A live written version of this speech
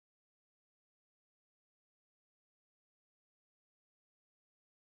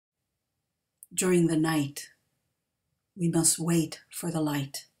During the night, we must wait for the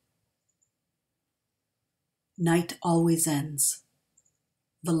light. Night always ends.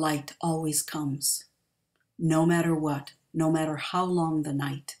 The light always comes. No matter what, no matter how long the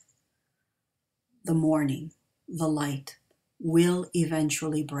night, the morning, the light will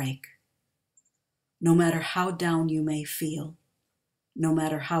eventually break. No matter how down you may feel, no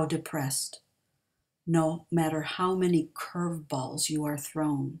matter how depressed, no matter how many curveballs you are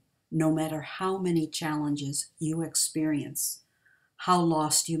thrown, no matter how many challenges you experience, how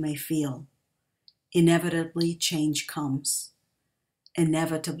lost you may feel, inevitably change comes.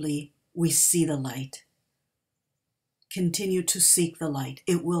 Inevitably, we see the light. Continue to seek the light.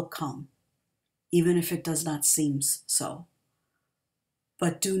 It will come, even if it does not seem so.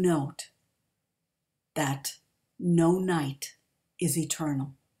 But do note that no night is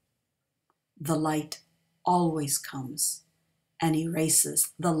eternal. The light always comes and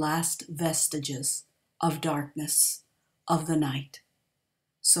erases the last vestiges of darkness of the night.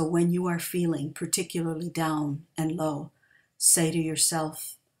 So when you are feeling particularly down and low, say to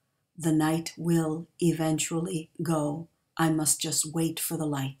yourself, the night will eventually go. I must just wait for the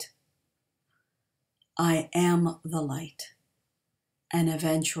light. I am the light, and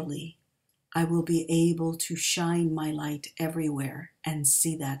eventually I will be able to shine my light everywhere and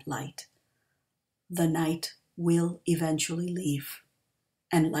see that light. The night will eventually leave,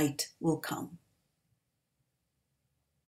 and light will come.